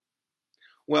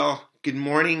Well, good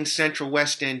morning, Central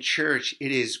West End Church.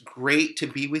 It is great to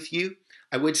be with you.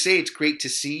 I would say it's great to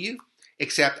see you,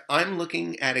 except I'm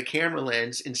looking at a camera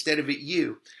lens instead of at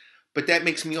you. But that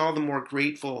makes me all the more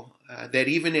grateful that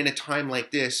even in a time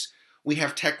like this, we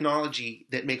have technology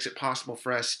that makes it possible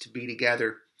for us to be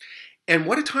together. And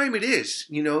what a time it is.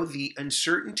 You know, the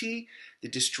uncertainty, the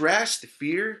distress, the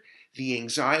fear, the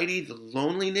anxiety, the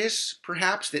loneliness,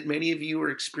 perhaps, that many of you are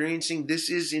experiencing. This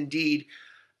is indeed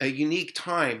a unique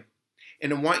time.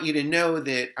 And I want you to know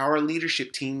that our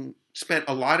leadership team spent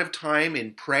a lot of time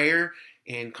in prayer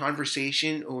and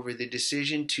conversation over the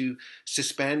decision to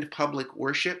suspend public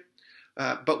worship.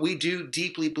 But we do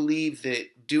deeply believe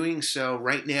that doing so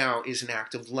right now is an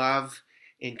act of love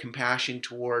and compassion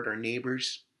toward our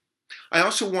neighbors. I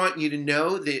also want you to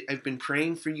know that I've been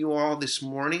praying for you all this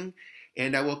morning,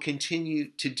 and I will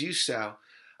continue to do so.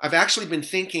 I've actually been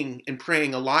thinking and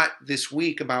praying a lot this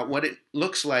week about what it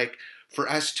looks like for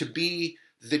us to be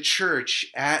the church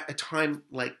at a time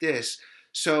like this.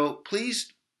 So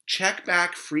please check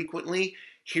back frequently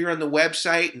here on the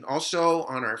website and also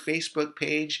on our Facebook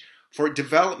page for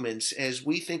developments as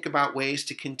we think about ways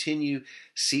to continue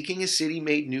seeking a city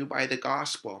made new by the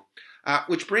gospel.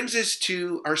 Which brings us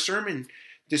to our sermon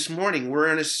this morning.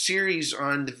 We're in a series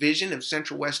on the vision of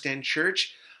Central West End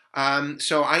Church.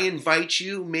 So I invite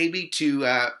you maybe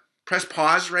to press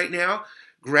pause right now,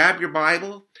 grab your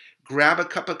Bible, grab a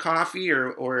cup of coffee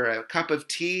or a cup of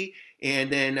tea,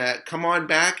 and then come on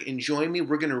back and join me.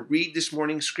 We're going to read this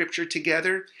morning's scripture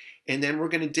together, and then we're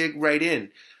going to dig right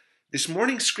in. This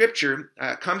morning's scripture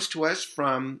comes to us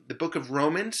from the book of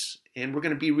Romans, and we're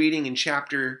going to be reading in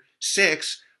chapter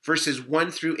 6, verses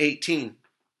 1 through 18.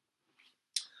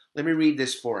 Let me read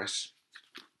this for us.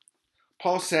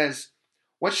 Paul says,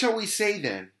 "What shall we say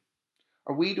then?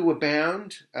 Are we to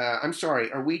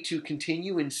are we to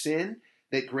continue in sin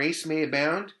that grace may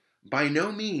abound? By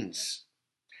no means.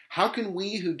 How can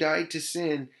we who died to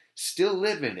sin still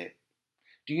live in it?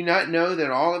 Do you not know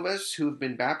that all of us who have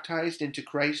been baptized into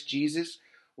Christ Jesus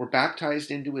were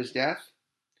baptized into his death?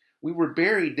 We were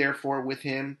buried, therefore, with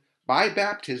him by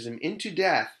baptism into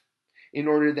death, in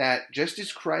order that, just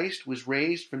as Christ was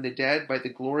raised from the dead by the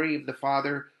glory of the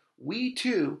Father, we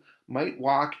too might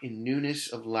walk in newness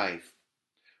of life.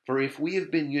 For if we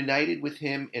have been united with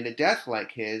him in a death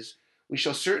like his, we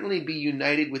shall certainly be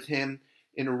united with him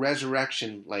in a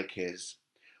resurrection like his.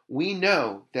 We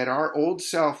know that our old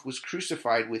self was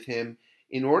crucified with him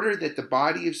in order that the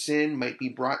body of sin might be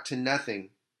brought to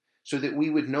nothing, so that we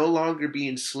would no longer be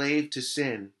enslaved to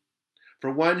sin. For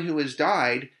one who has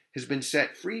died has been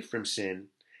set free from sin.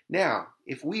 Now,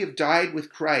 if we have died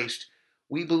with Christ,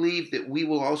 we believe that we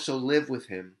will also live with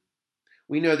him.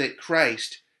 We know that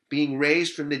Christ, being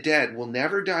raised from the dead, will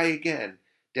never die again.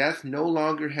 Death no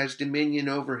longer has dominion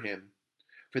over him.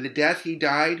 For the death he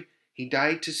died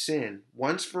to sin,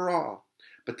 once for all.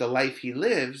 But the life he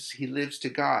lives to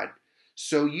God.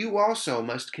 So you also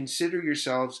must consider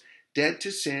yourselves dead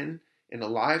to sin and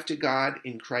alive to God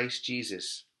in Christ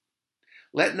Jesus.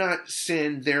 Let not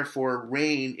sin, therefore,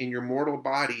 reign in your mortal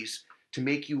bodies to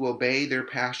make you obey their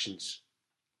passions.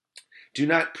 Do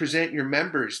not present your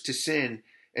members to sin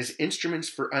as instruments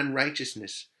for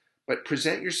unrighteousness, but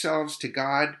present yourselves to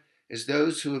God as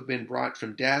those who have been brought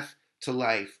from death to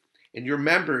life, and your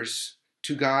members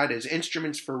to God as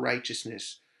instruments for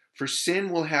righteousness. For sin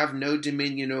will have no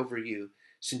dominion over you,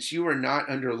 since you are not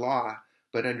under law,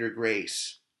 but under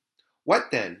grace.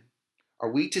 What then?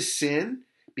 Are we to sin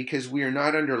because we are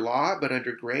not under law, but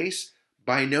under grace?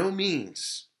 By no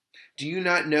means. Do you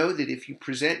not know that if you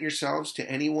present yourselves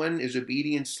to anyone as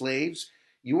obedient slaves,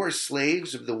 you are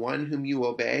slaves of the one whom you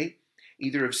obey,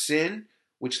 either of sin,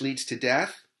 which leads to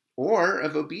death, or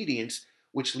of obedience,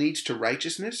 which leads to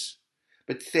righteousness?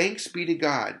 But thanks be to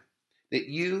God that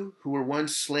you, who were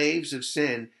once slaves of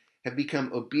sin, have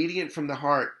become obedient from the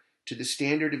heart to the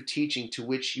standard of teaching to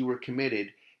which you were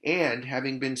committed, and,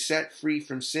 having been set free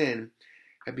from sin,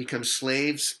 have become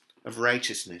slaves of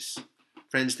righteousness."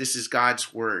 Friends, this is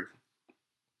God's word.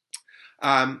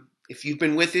 If you've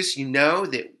been with us, you know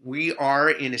that we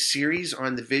are in a series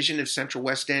on the vision of Central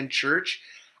West End Church.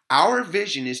 Our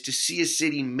vision is to see a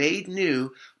city made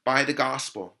new by the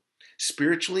gospel,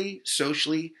 spiritually,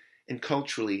 socially, and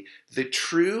culturally. The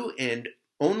true and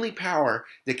only power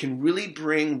that can really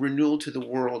bring renewal to the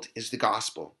world is the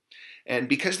gospel. And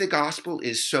because the gospel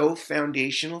is so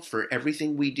foundational for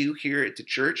everything we do here at the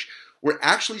church, we're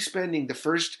actually spending the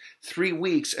first 3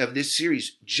 weeks of this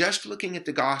series just looking at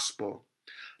the gospel.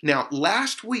 Now,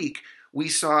 last week, we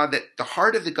saw that the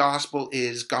heart of the gospel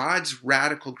is God's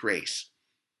radical grace.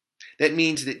 That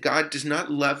means that God does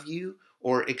not love you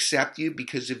or accept you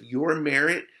because of your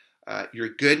merit, your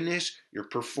goodness, your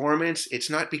performance. It's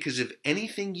not because of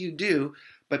anything you do,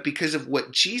 but because of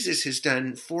what Jesus has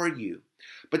done for you.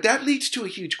 But that leads to a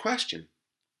huge question.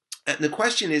 And the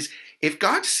question is, if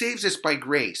God saves us by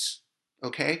grace,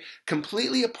 okay,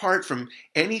 completely apart from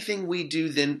anything we do,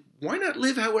 then why not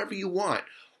live however you want?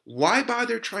 Why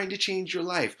bother trying to change your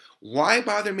life? Why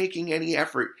bother making any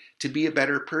effort to be a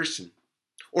better person?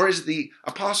 Or as the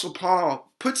Apostle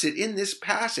Paul puts it in this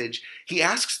passage, he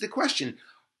asks the question,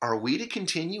 are we to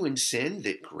continue in sin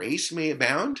that grace may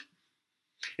abound?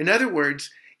 In other words,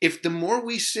 if the more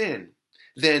we sin,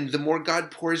 then the more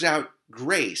God pours out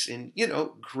grace. And,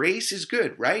 grace is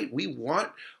good, right? We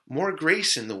want more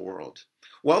grace in the world.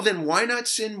 Well, then why not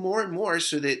sin more and more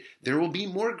so that there will be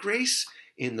more grace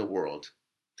in the world?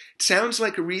 It sounds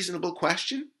like a reasonable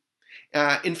question.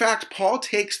 In fact, Paul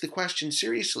takes the question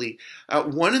seriously.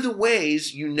 One of the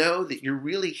ways you know that you're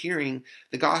really hearing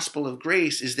the gospel of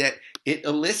grace is that it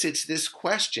elicits this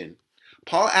question.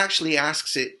 Paul actually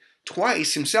asks it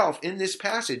twice himself in this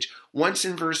passage, once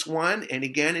in verse 1 and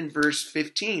again in verse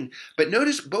 15. But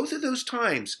notice both of those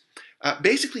times,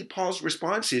 basically Paul's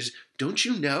response is, don't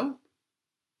you know?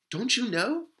 Don't you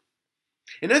know?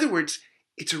 In other words,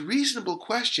 it's a reasonable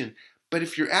question, but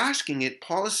if you're asking it,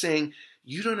 Paul is saying,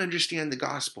 you don't understand the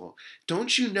gospel.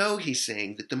 Don't you know, he's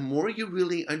saying, that the more you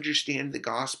really understand the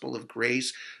gospel of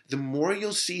grace, the more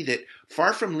you'll see that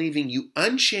far from leaving you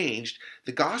unchanged,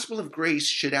 the gospel of grace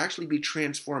should actually be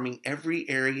transforming every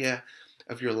area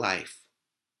of your life.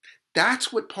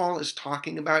 That's what Paul is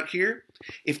talking about here.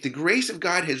 If the grace of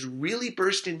God has really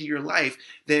burst into your life,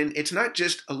 then it's not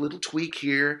just a little tweak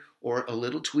here or a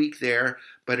little tweak there,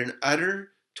 but an utter,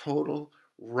 total,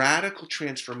 radical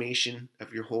transformation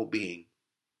of your whole being.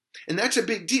 And that's a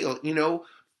big deal.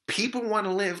 People want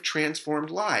to live transformed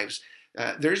lives.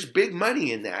 There's big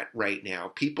money in that right now.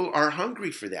 People are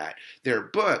hungry for that. There are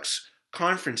books,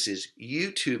 conferences,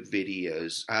 YouTube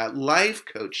videos, life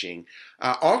coaching,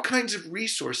 all kinds of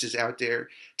resources out there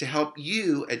to help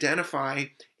you identify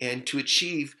and to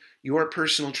achieve your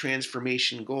personal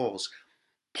transformation goals.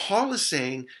 Paul is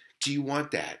saying, do you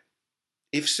want that?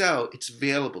 If so, it's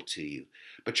available to you,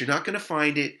 but you're not going to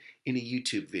find it in a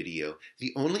YouTube video.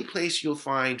 The only place you'll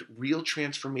find real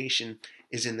transformation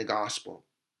is in the gospel.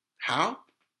 How?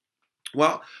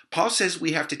 Well, Paul says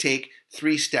we have to take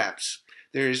 3 steps.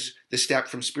 There's the step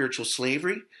from spiritual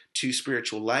slavery to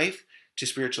spiritual life to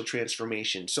spiritual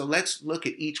transformation. So let's look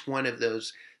at each one of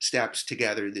those steps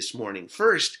together this morning.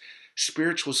 First,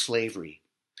 spiritual slavery.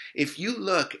 If you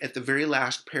look at the very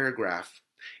last paragraph,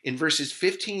 in verses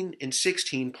 15 and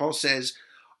 16, Paul says,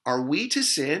 are we to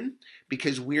sin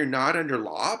because we are not under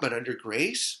law but under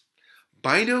grace?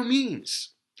 By no means.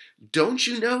 Don't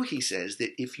you know, he says,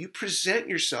 that if you present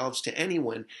yourselves to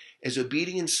anyone as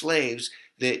obedient slaves,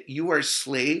 that you are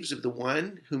slaves of the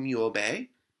one whom you obey?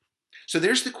 So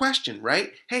there's the question,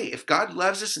 right? Hey, if God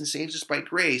loves us and saves us by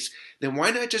grace, then why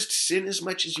not just sin as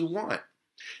much as you want?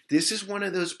 This is one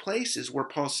of those places where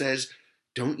Paul says,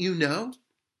 don't you know?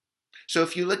 So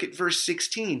if you look at verse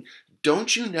 16,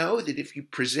 don't you know that if you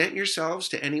present yourselves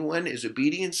to anyone as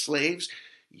obedient slaves,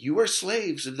 you are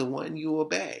slaves of the one you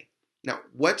obey? Now,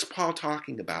 what's Paul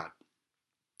talking about?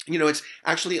 It's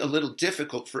actually a little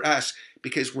difficult for us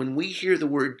because when we hear the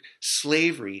word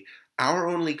slavery, our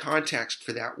only context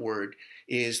for that word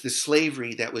is the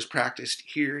slavery that was practiced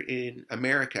here in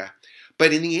America.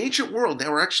 But in the ancient world,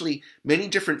 there were actually many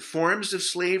different forms of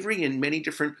slavery and many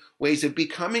different ways of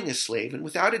becoming a slave. And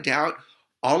without a doubt,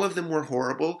 all of them were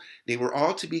horrible. They were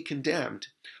all to be condemned.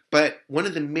 But one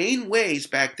of the main ways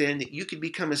back then that you could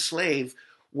become a slave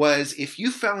was if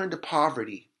you fell into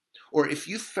poverty or if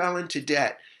you fell into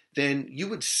debt, then you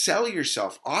would sell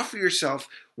yourself, offer yourself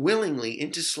willingly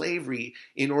into slavery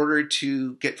in order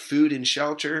to get food and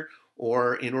shelter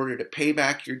or in order to pay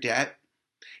back your debt.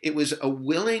 It was a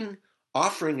willing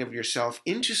offering of yourself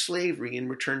into slavery in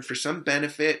return for some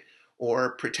benefit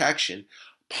or protection.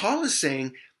 Paul is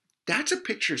saying that's a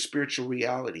picture of spiritual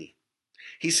reality.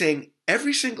 He's saying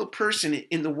every single person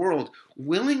in the world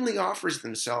willingly offers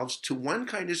themselves to one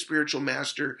kind of spiritual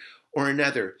master or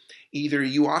another. Either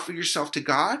you offer yourself to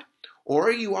God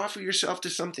or you offer yourself to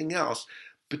something else.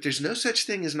 But there's no such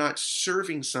thing as not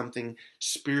serving something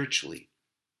spiritually.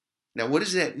 Now, what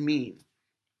does that mean?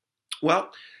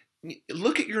 Well,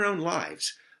 look at your own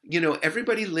lives.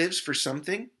 Everybody lives for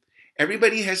something.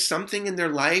 Everybody has something in their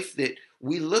life that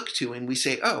we look to and we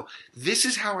say, oh, this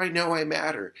is how I know I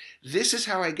matter. This is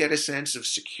how I get a sense of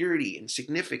security and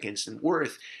significance and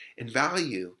worth and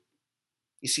value.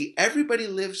 You see, everybody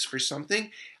lives for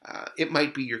something. It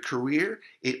might be your career.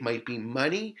 It might be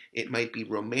money. It might be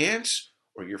romance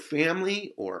or your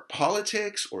family or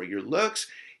politics or your looks.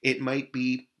 It might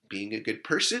be being a good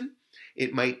person.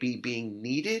 It might be being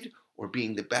needed or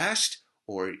being the best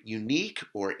or unique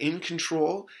or in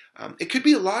control. It could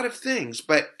be a lot of things,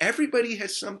 but everybody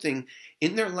has something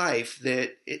in their life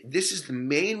that this is the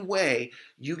main way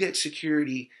you get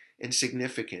security and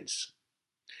significance.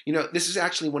 You know, this is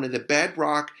actually one of the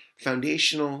bedrock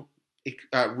foundational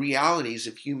realities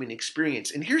of human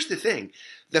experience. And here's the thing: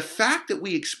 the fact that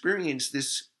we experience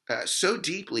this so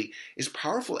deeply is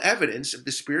powerful evidence of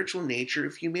the spiritual nature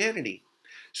of humanity.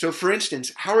 So, for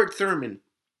instance, Howard Thurman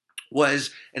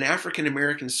was an African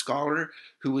American scholar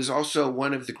who was also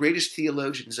one of the greatest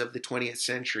theologians of the 20th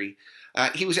century.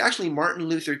 He was actually Martin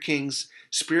Luther King's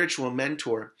spiritual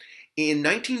mentor. In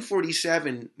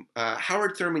 1947,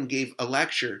 Howard Thurman gave a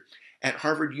lecture at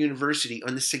Harvard University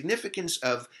on the significance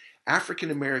of African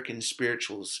American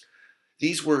spirituals.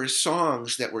 These were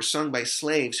songs that were sung by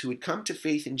slaves who had come to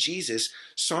faith in Jesus,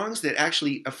 songs that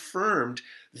actually affirmed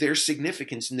their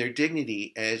significance and their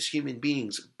dignity as human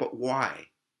beings. But why?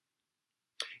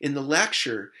 In the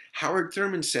lecture, Howard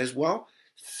Thurman says, well,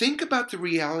 think about the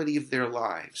reality of their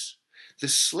lives. The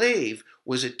slave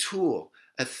was a tool,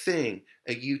 a thing,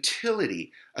 a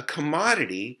utility, a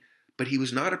commodity, but he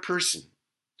was not a person.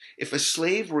 If a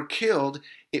slave were killed,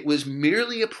 it was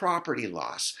merely a property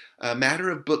loss, a matter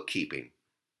of bookkeeping.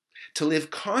 To live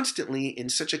constantly in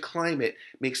such a climate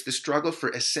makes the struggle for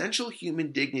essential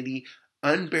human dignity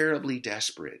unbearably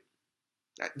desperate.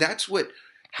 That's what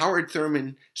Howard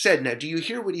Thurman said. Now, do you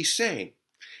hear what he's saying?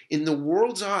 In the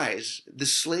world's eyes, the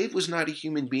slave was not a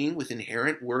human being with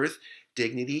inherent worth,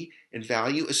 dignity, and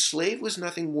value. A slave was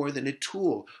nothing more than a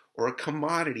tool or a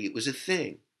commodity. It was a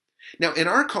thing. Now, in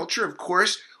our culture, of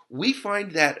course, we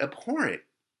find that abhorrent.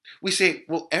 We say,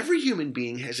 well, every human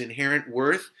being has inherent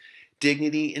worth,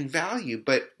 dignity, and value.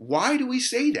 But why do we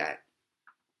say that?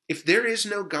 If there is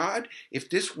no God, if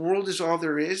this world is all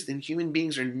there is, then human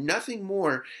beings are nothing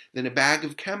more than a bag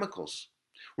of chemicals.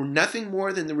 We're nothing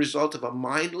more than the result of a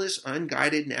mindless,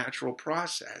 unguided natural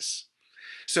process.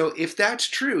 So if that's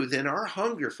true, then our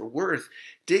hunger for worth,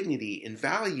 dignity, and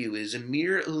value is a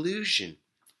mere illusion.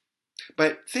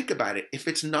 But think about it, if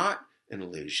it's not an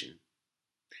illusion,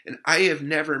 and I have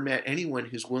never met anyone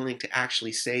who's willing to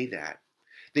actually say that,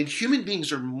 then human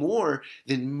beings are more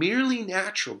than merely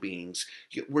natural beings.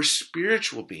 We're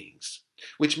spiritual beings,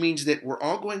 which means that we're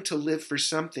all going to live for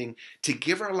something to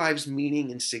give our lives meaning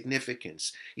and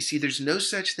significance. You see, there's no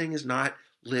such thing as not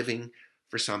living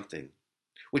for something,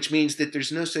 which means that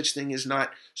there's no such thing as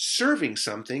not serving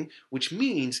something, which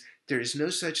means there is no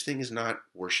such thing as not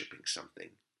worshiping something.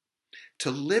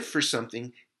 To live for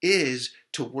something is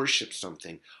to worship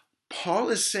something. Paul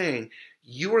is saying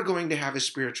you are going to have a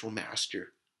spiritual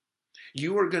master.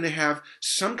 You are going to have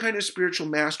some kind of spiritual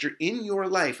master in your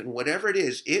life, and whatever it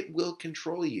is, it will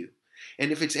control you.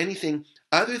 And if it's anything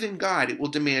other than God, it will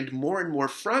demand more and more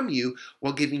from you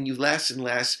while giving you less and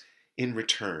less in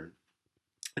return.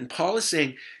 And Paul is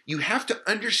saying you have to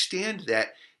understand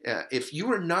that if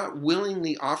you are not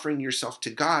willingly offering yourself to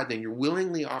God, then you're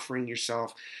willingly offering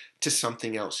yourself to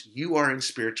something else. You are in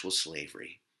spiritual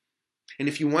slavery. And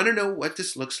if you want to know what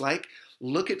this looks like,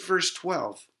 look at verse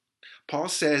 12. Paul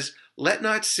says, "Let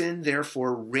not sin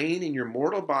therefore reign in your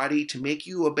mortal body to make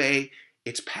you obey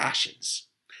its passions."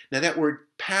 Now that word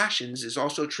passions is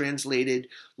also translated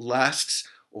lusts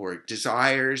or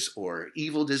desires or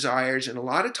evil desires. And a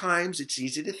lot of times it's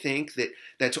easy to think that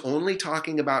that's only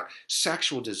talking about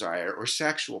sexual desire or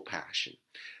sexual passion.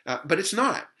 But it's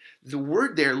not. The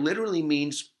word there literally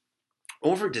means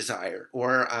over desire,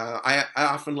 or I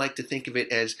often like to think of it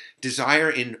as desire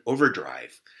in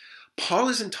overdrive. Paul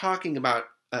isn't talking about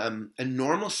a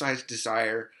normal sized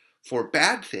desire for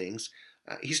bad things.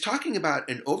 He's talking about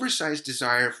an oversized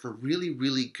desire for really,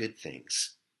 really good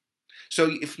things. So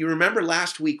if you remember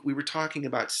last week, we were talking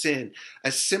about sin.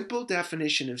 A simple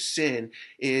definition of sin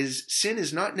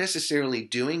is not necessarily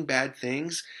doing bad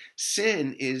things.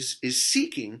 Sin is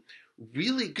seeking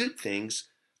really good things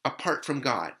apart from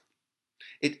God.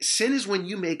 Sin is when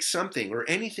you make something or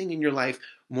anything in your life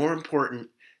more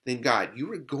important than God.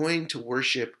 You are going to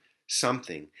worship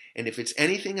something. And if it's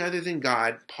anything other than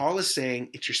God, Paul is saying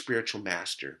it's your spiritual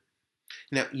master.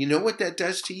 Now, you know what that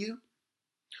does to you?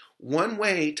 One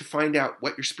way to find out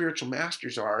what your spiritual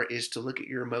masters are is to look at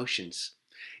your emotions.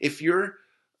 If you're,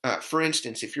 for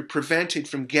instance, if you're prevented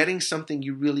from getting something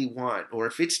you really want, or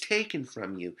if it's taken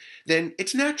from you, then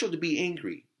it's natural to be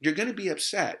angry. You're going to be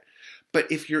upset. But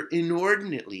if you're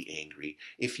inordinately angry,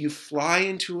 if you fly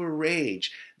into a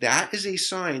rage, that is a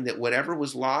sign that whatever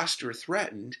was lost or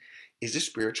threatened is a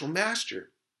spiritual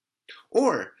master.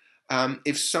 Or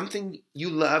If something you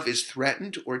love is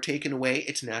threatened or taken away,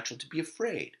 it's natural to be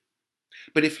afraid.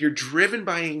 But if you're driven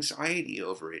by anxiety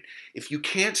over it, if you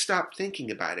can't stop thinking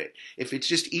about it, if it's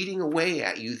just eating away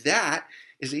at you, that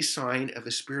is a sign of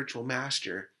a spiritual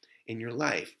master in your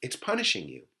life. It's punishing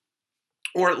you.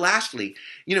 Or lastly,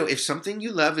 if something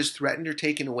you love is threatened or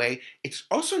taken away, it's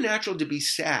also natural to be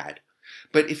sad.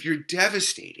 But if you're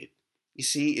devastated, you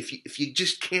see, if you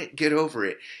just can't get over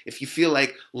it, if you feel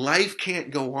like life can't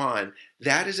go on,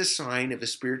 that is a sign of a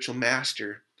spiritual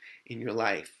master in your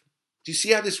life. Do you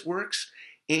see how this works?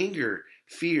 Anger,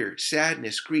 fear,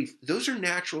 sadness, grief, those are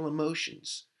natural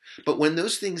emotions. But when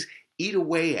those things eat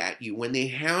away at you, when they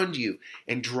hound you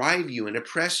and drive you and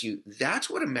oppress you, that's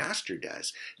what a master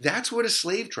does. That's what a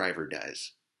slave driver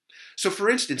does. So for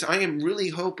instance, I am really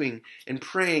hoping and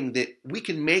praying that we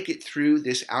can make it through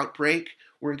this outbreak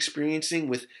we're experiencing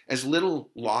with as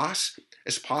little loss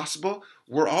as possible.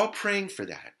 We're all praying for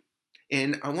that.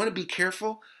 And I want to be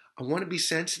careful. I want to be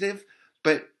sensitive.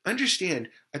 But understand,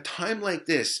 a time like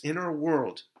this in our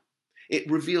world, it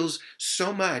reveals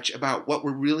so much about what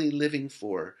we're really living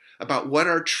for, about what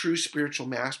our true spiritual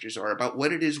masters are, about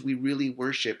what it is we really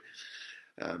worship.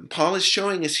 Paul is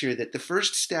showing us here that the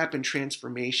first step in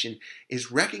transformation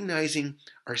is recognizing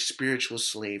our spiritual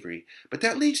slavery. But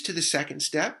that leads to the second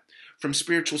step, from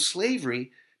spiritual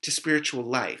slavery to spiritual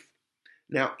life.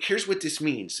 Now, here's what this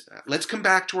means. Let's come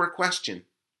back to our question.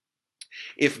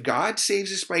 If God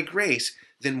saves us by grace,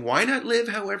 then why not live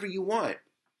however you want?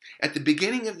 At the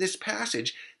beginning of this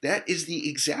passage, that is the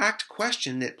exact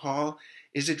question that Paul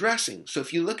is addressing. So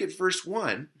if you look at verse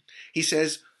 1, he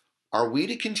says, are we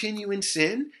to continue in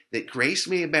sin that grace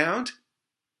may abound?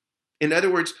 In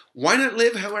other words, why not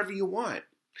live however you want?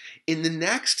 In the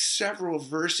next several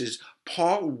verses,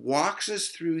 Paul walks us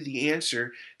through the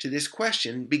answer to this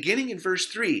question. Beginning in verse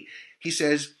 3, he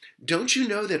says, don't you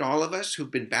know that all of us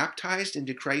who've been baptized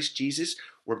into Christ Jesus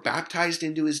were baptized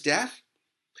into his death?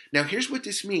 Now, here's what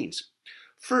this means.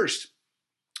 First,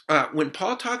 when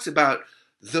Paul talks about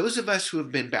those of us who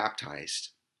have been baptized,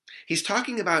 he's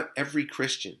talking about every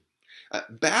Christian.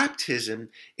 Baptism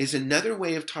is another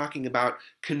way of talking about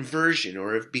conversion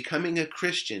or of becoming a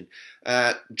Christian.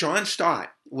 John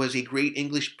Stott was a great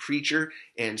English preacher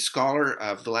and scholar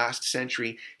of the last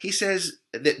century. He says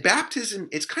that baptism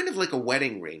is kind of like a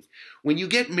wedding ring. When you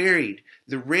get married,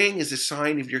 the ring is a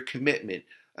sign of your commitment,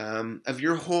 of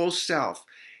your whole self.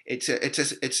 It's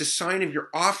a sign of your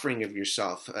offering of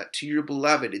yourself to your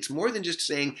beloved. It's more than just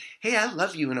saying, hey, I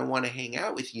love you and I want to hang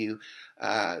out with you.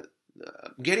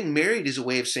 Getting married is a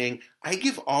way of saying, I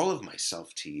give all of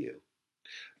myself to you.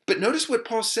 But notice what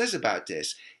Paul says about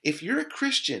this. If you're a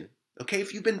Christian, okay,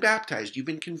 if you've been baptized, you've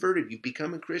been converted, you've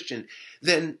become a Christian,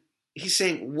 then he's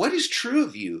saying, what is true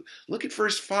of you? Look at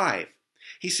verse 5.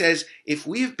 He says, if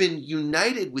we have been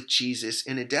united with Jesus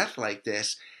in a death like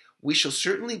this, we shall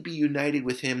certainly be united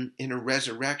with him in a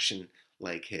resurrection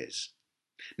like his.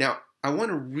 Now, I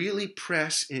want to really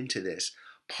press into this.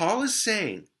 Paul is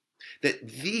saying that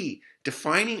the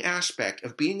defining aspect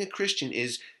of being a Christian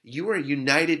is you are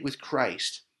united with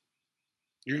Christ.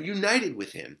 You're united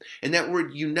with him. And that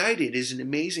word united is an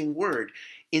amazing word.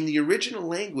 In the original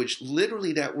language,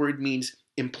 literally that word means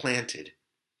implanted.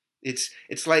 It's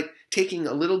like taking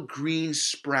a little green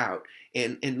sprout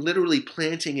and literally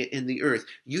planting it in the earth.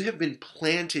 You have been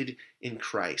planted in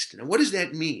Christ. Now, what does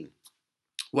that mean?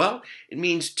 Well, it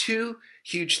means two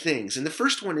huge things. And the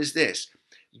first one is this.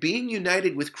 Being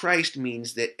united with Christ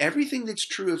means that everything that's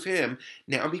true of him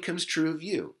now becomes true of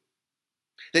you.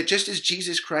 That just as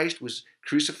Jesus Christ was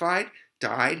crucified,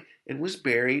 died, and was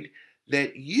buried,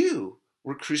 that you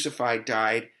were crucified,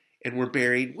 died, and were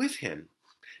buried with him.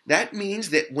 That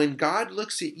means that when God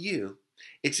looks at you,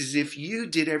 it's as if you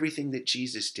did everything that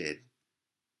Jesus did.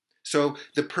 So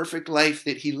the perfect life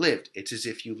that he lived, it's as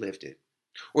if you lived it.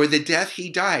 Or the death he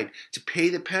died to pay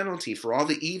the penalty for all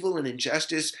the evil and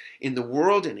injustice in the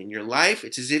world and in your life.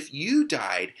 It's as if you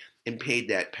died and paid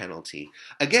that penalty.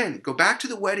 Again, go back to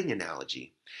the wedding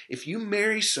analogy. If you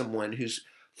marry someone who's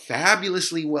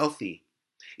fabulously wealthy,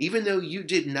 even though you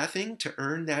did nothing to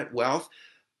earn that wealth,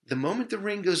 the moment the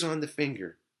ring goes on the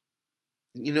finger,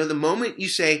 the moment you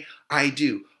say, I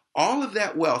do, all of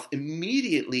that wealth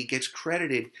immediately gets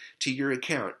credited to your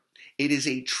account. It is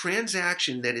a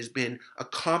transaction that has been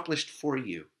accomplished for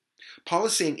you. Paul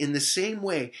is saying, in the same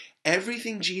way,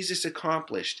 everything Jesus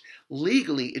accomplished,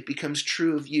 legally it becomes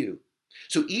true of you.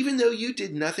 So even though you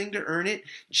did nothing to earn it,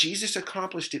 Jesus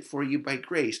accomplished it for you by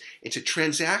grace. It's a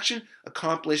transaction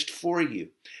accomplished for you.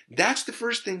 That's the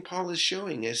first thing Paul is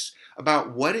showing us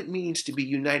about what it means to be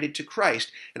united to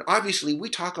Christ. And obviously, we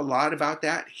talk a lot about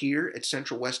that here at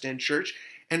Central West End Church.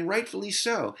 and rightfully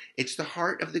so. It's the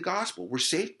heart of the gospel. We're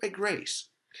saved by grace.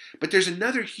 But there's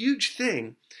another huge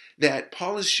thing that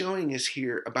Paul is showing us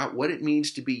here about what it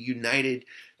means to be united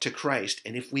to Christ.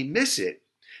 And if we miss it,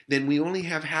 then we only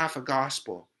have half a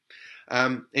gospel.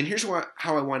 And here's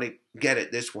how I want to get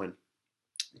at this one.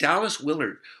 Dallas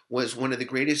Willard was one of the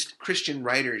greatest Christian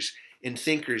writers and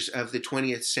thinkers of the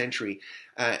 20th century.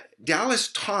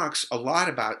 Dallas talks a lot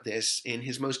about this in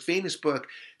his most famous book,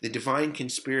 The Divine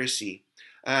Conspiracy.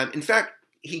 In fact,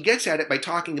 he gets at it by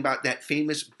talking about that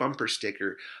famous bumper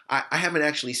sticker. I haven't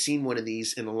actually seen one of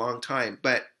these in a long time,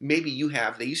 but maybe you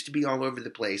have. They used to be all over the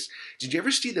place. Did you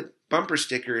ever see the bumper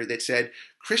sticker that said,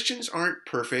 "Christians aren't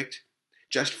perfect,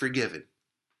 just forgiven"?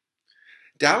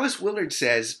 Dallas Willard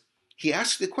says, he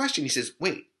asks the question, he says,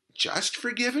 wait, just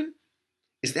forgiven?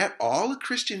 Is that all a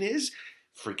Christian is?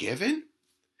 Forgiven?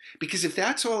 Because if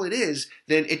that's all it is,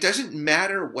 then it doesn't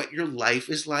matter what your life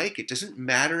is like. It doesn't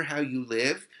matter how you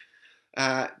live.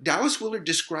 Dallas Willard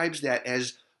describes that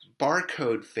as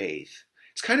barcode faith.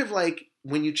 It's kind of like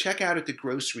when you check out at the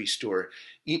grocery store.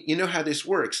 You know how this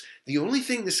works. The only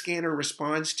thing the scanner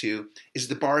responds to is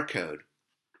the barcode.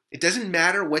 It doesn't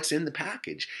matter what's in the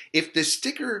package. If the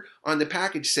sticker on the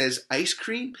package says ice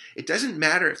cream, it doesn't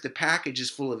matter if the package is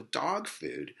full of dog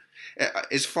food.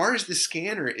 As far as the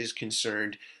scanner is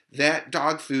concerned, that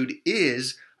dog food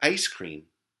is ice cream.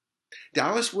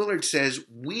 Dallas Willard says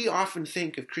we often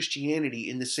think of Christianity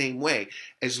in the same way.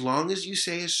 As long as you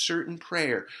say a certain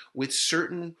prayer with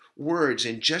certain words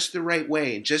in just the right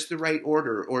way, in just the right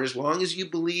order, or as long as you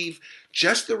believe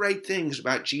just the right things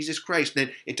about Jesus Christ,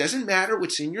 then it doesn't matter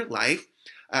what's in your life.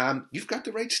 You've got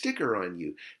the right sticker on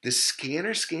you. The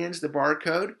scanner scans the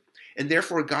barcode, and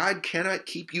therefore God cannot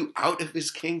keep you out of his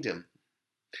kingdom.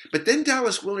 But then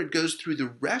Dallas Willard goes through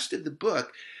the rest of the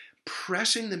book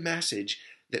pressing the message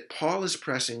that Paul is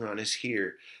pressing on us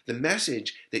here, the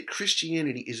message that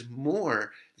Christianity is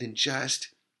more than just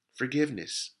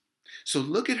forgiveness. So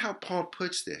look at how Paul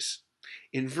puts this.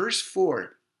 In verse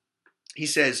 4, he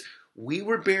says, "We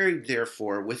were buried,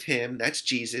 therefore, with him," that's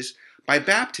Jesus, "by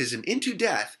baptism into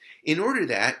death, in order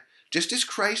that, just as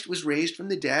Christ was raised from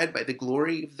the dead by the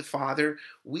glory of the Father,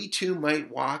 we too might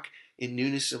walk in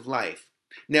newness of life."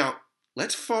 Now,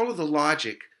 let's follow the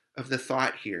logic of the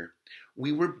thought here.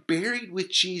 We were buried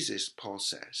with Jesus, Paul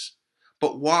says.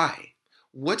 But why?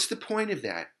 What's the point of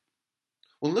that?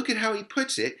 Well, look at how he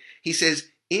puts it. He says,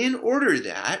 in order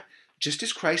that, just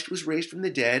as Christ was raised from the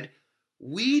dead,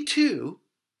 we too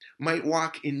might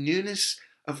walk in newness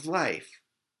of life.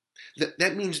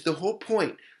 That means the whole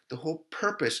point, the whole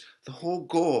purpose, the whole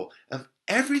goal of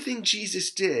everything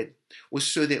Jesus did was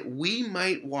so that we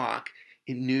might walk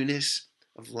in newness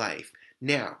of life.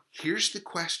 Now, here's the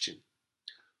question.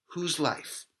 Whose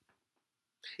life?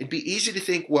 It'd be easy to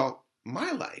think, well,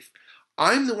 my life.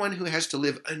 I'm the one who has to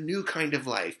live a new kind of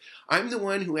life. I'm the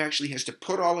one who actually has to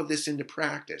put all of this into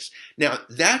practice. Now,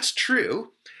 that's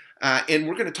true, and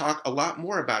we're going to talk a lot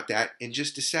more about that in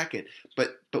just a second.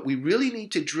 But we really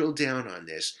need to drill down on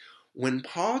this. When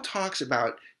Paul talks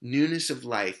about newness of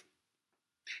life,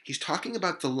 he's talking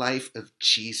about the life of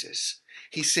Jesus.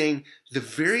 He's saying the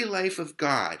very life of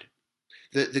God,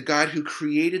 the God who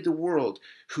created the world,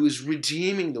 who is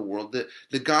redeeming the world,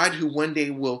 the God who one day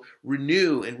will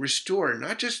renew and restore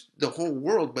not just the whole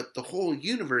world, but the whole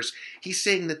universe. He's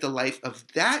saying that the life of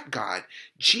that God,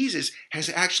 Jesus, has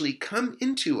actually come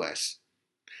into us.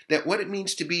 That what it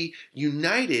means to be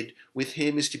united with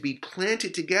him is to be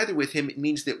planted together with him. It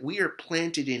means that we are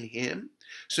planted in him,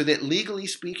 so that legally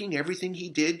speaking, everything he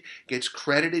did gets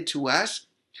credited to us.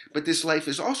 But this life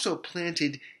is also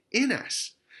planted in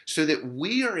us, so that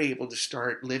we are able to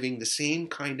start living the same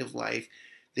kind of life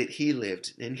that he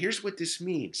lived. And here's what this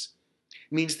means.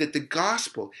 It means that the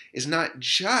gospel is not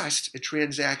just a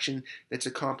transaction that's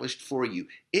accomplished for you.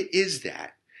 It is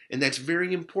that, and that's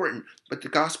very important. But the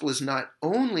gospel is not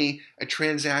only a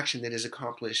transaction that is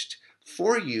accomplished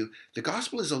for you. The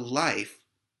gospel is a life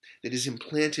that is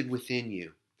implanted within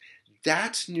you.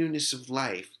 That's newness of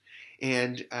life.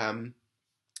 And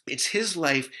it's his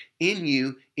life in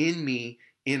you, in me,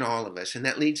 in all of us. And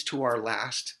that leads to our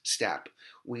last step.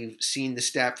 We've seen the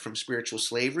step from spiritual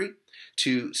slavery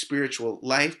to spiritual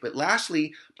life. But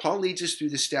lastly, Paul leads us through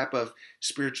the step of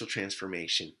spiritual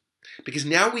transformation. Because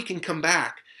now we can come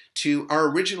back to our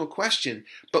original question,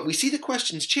 but we see the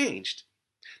question's changed.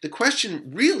 The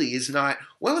question really is not,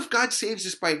 well, if God saves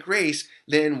us by grace,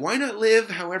 then why not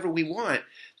live however we want?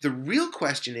 The real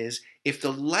question is, if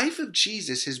the life of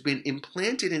Jesus has been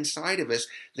implanted inside of us,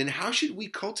 then how should we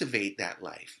cultivate that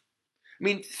life? I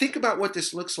mean, think about what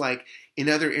this looks like in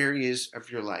other areas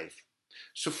of your life.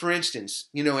 So for instance,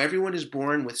 everyone is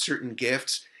born with certain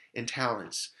gifts and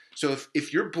talents. So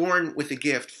if you're born with a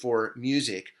gift for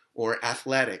music or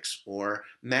athletics or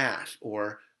math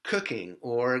or cooking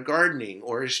or gardening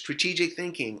or strategic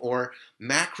thinking or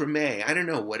macrame, I don't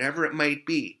know, whatever it might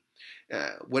be,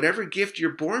 whatever gift you're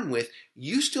born with,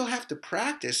 you still have to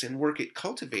practice and work at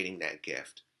cultivating that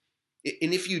gift.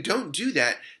 And if you don't do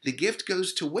that, the gift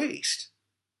goes to waste.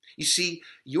 You see,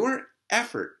 your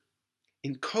effort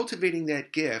in cultivating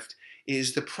that gift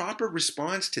is the proper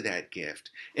response to that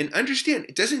gift. And understand,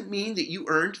 it doesn't mean that you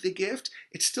earned the gift.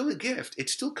 It's still a gift. It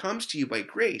still comes to you by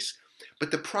grace.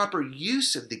 But the proper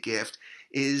use of the gift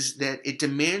is that it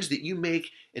demands that you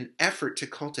make an effort to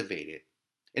cultivate it.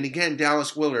 And again,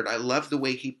 Dallas Willard, I love the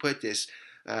way he put this.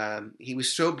 He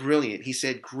was so brilliant. He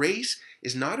said, grace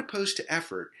is not opposed to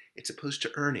effort, it's opposed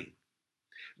to earning.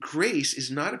 Grace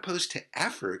is not opposed to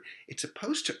effort, it's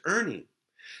opposed to earning.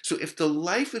 So if the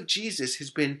life of Jesus has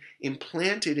been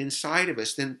implanted inside of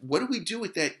us, then what do we do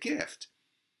with that gift?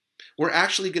 We're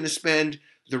actually going to spend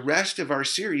the rest of our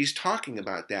series talking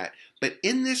about that. But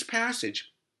in this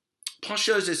passage, Paul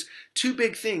shows us two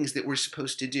big things that we're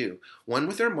supposed to do. One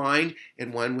with our mind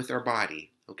and one with our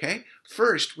body. Okay?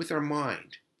 First, with our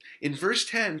mind. In verse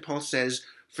 10, Paul says,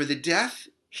 for the death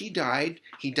he died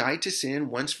to sin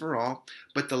once for all,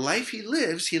 but the life he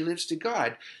lives to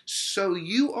God. So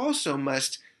you also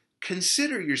must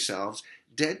consider yourselves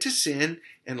dead to sin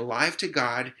and alive to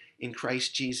God in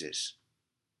Christ Jesus.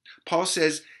 Paul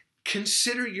says,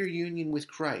 consider your union with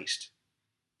Christ.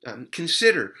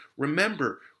 Consider,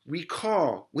 remember,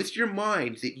 recall with your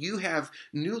mind that you have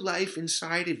new life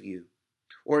inside of you.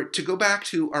 Or to go back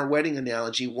to our wedding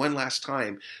analogy one last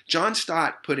time, John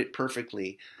Stott put it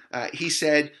perfectly. He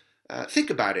said, think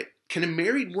about it. Can a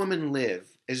married woman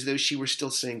live as though she were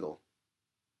still single?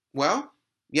 Well,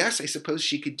 yes, I suppose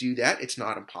she could do that. It's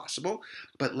not impossible.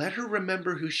 But let her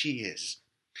remember who she is.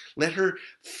 Let her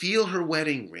feel her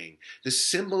wedding ring, the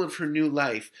symbol of her new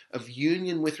life, of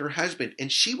union with her husband,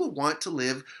 and she will want to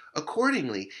live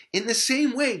accordingly. In the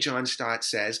same way, John Stott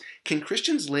says, can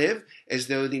Christians live as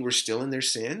though they were still in their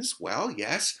sins? Well,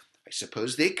 yes, I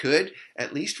suppose they could,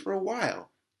 at least for a while.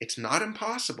 It's not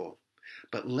impossible.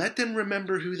 But let them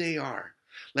remember who they are.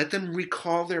 Let them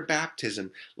recall their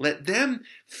baptism. Let them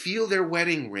feel their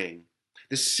wedding ring,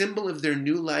 the symbol of their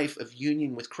new life of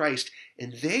union with Christ,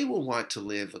 and they will want to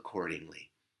live accordingly.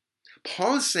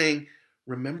 Paul is saying,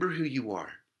 remember who you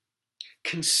are.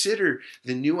 Consider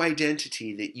the new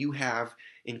identity that you have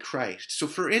in Christ. So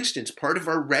for instance, part of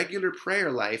our regular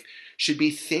prayer life should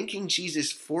be thanking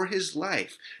Jesus for his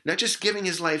life, not just giving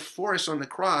his life for us on the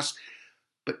cross,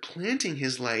 but planting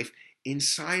his life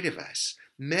inside of us,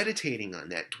 meditating on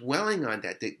that, dwelling on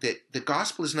that the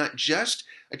gospel is not just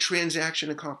a transaction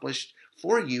accomplished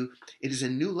for you, it is a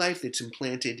new life that's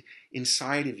implanted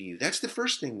inside of you. That's the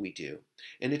first thing we do,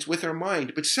 and it's with our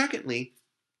mind. But secondly,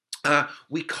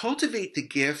 we cultivate the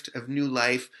gift of new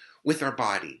life with our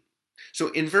body. So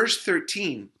in verse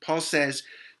 13, Paul says,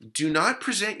 do not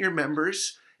present your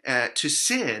members to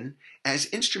sin as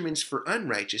instruments for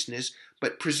unrighteousness,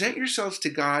 but present yourselves to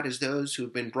God as those who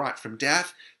have been brought from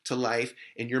death to life,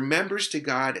 and your members to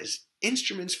God as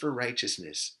instruments for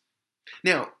righteousness.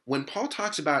 Now, when Paul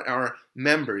talks about our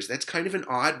members, that's kind of an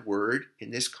odd word in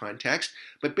this context,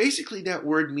 but basically that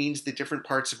word means the different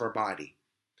parts of our body.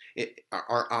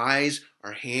 Our eyes,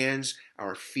 our hands,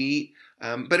 our feet,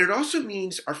 but it also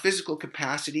means our physical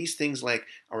capacities, things like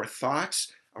our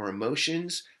thoughts, our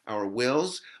emotions, our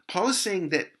wills. Paul is saying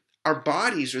that our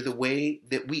bodies are the way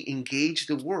that we engage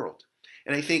the world.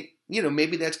 And I think,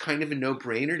 maybe that's kind of a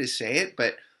no-brainer to say it,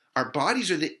 but our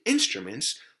bodies are the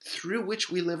instruments through which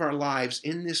we live our lives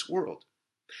in this world.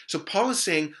 So Paul is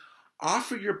saying,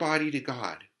 offer your body to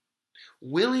God.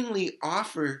 Willingly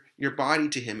offer your body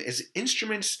to him as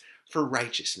instruments for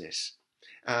righteousness.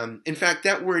 In fact,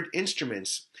 that word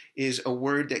instruments is a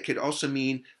word that could also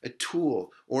mean a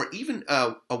tool or even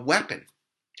a weapon.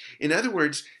 In other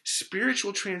words,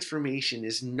 spiritual transformation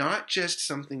is not just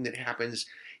something that happens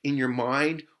in your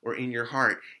mind or in your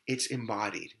heart. It's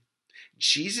embodied.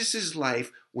 Jesus'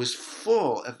 life was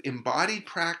full of embodied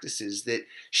practices that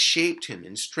shaped him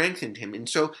and strengthened him. And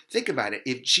so think about it.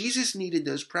 If Jesus needed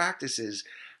those practices,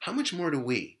 how much more do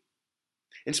we?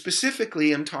 And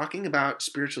specifically, I'm talking about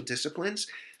spiritual disciplines,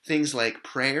 things like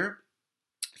prayer,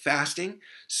 fasting,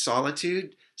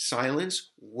 solitude,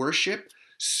 silence, worship,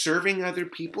 serving other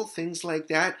people, things like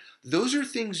that. Those are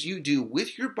things you do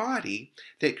with your body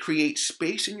that create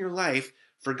space in your life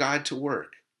for God to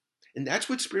work. And that's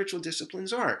what spiritual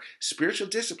disciplines are. Spiritual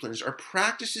disciplines are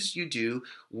practices you do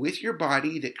with your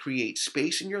body that create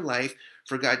space in your life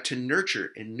for God to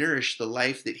nurture and nourish the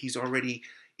life that He's already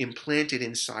implanted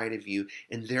inside of you,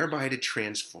 and thereby to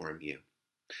transform you.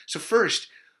 So first,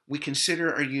 we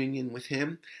consider our union with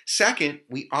Him. Second,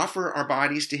 we offer our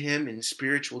bodies to Him in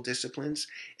spiritual disciplines.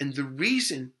 And the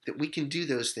reason that we can do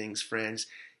those things, friends,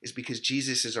 is because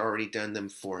Jesus has already done them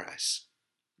for us.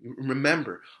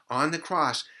 Remember, on the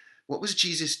cross, what was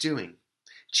Jesus doing?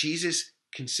 Jesus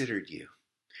considered you.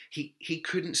 He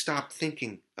couldn't stop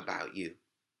thinking about you.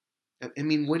 I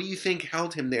mean, what do you think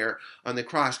held him there on the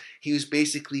cross? He was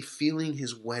basically feeling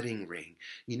his wedding ring.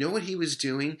 You know what he was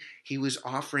doing? He was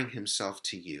offering himself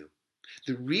to you.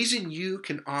 The reason you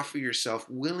can offer yourself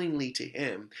willingly to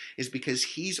him is because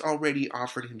he's already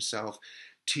offered himself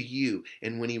to you.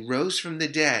 And when he rose from the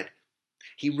dead,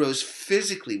 he rose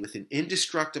physically with an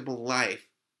indestructible life.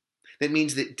 That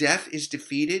means that death is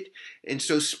defeated. And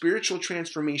so spiritual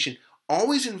transformation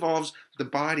always involves the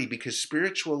body because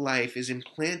spiritual life is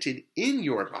implanted in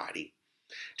your body.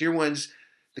 Dear ones,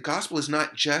 the gospel is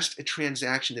not just a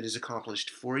transaction that is accomplished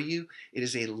for you. It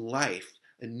is a life,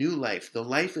 a new life, the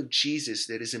life of Jesus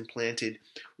that is implanted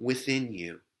within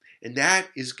you. And that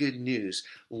is good news.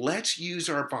 Let's use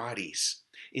our bodies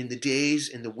in the days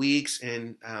and the weeks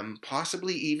and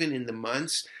possibly even in the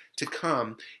months to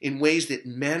come in ways that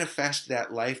manifest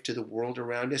that life to the world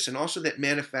around us and also that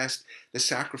manifest the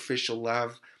sacrificial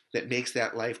love that makes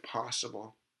that life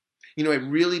possible. You know, I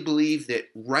really believe that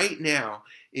right now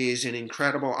is an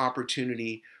incredible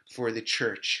opportunity for the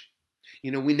church.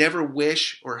 You know, we never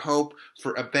wish or hope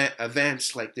for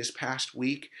events like this past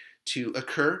week to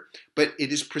occur, but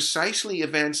it is precisely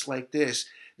events like this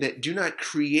that do not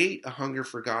create a hunger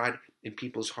for God in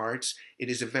people's hearts. It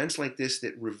is events like this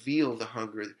that reveal the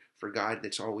hunger for God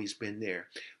that's always been there.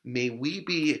 May we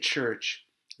be a church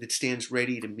that stands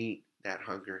ready to meet that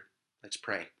hunger. Let's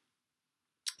pray.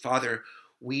 Father,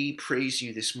 we praise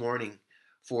you this morning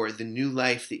for the new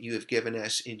life that you have given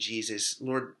us in Jesus.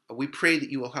 Lord, we pray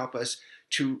that you will help us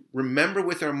to remember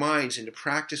with our minds and to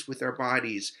practice with our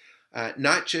bodies,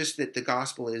 not just that the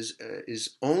gospel is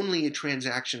only a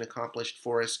transaction accomplished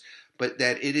for us, but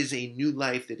that it is a new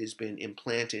life that has been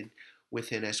implanted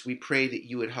within us. We pray that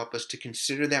you would help us to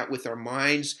consider that with our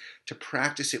minds, to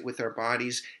practice it with our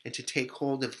bodies, and to take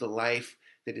hold of the life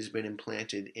that has been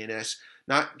implanted in us,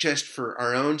 not just for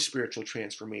our own spiritual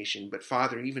transformation, but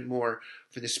Father, even more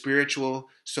for the spiritual,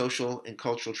 social, and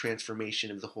cultural transformation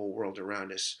of the whole world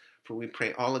around us. For we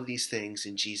pray all of these things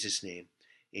in Jesus' name.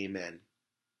 Amen.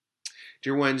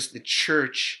 Dear ones, the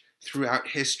church throughout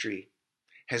history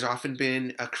has often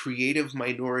been a creative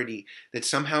minority that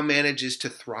somehow manages to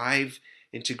thrive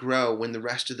and to grow when the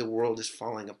rest of the world is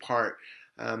falling apart.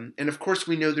 And of course,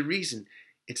 we know the reason.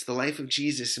 It's the life of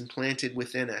Jesus implanted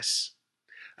within us,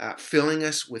 filling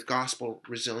us with gospel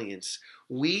resilience.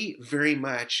 We very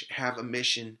much have a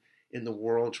mission in the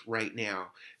world right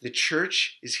now. The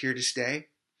church is here to stay.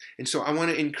 And so I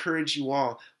want to encourage you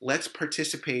all, let's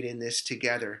participate in this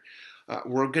together.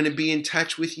 We're going to be in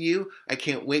touch with you. I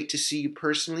can't wait to see you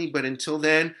personally. But until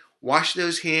then, wash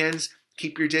those hands,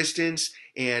 keep your distance,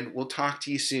 and we'll talk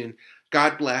to you soon.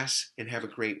 God bless, and have a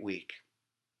great week.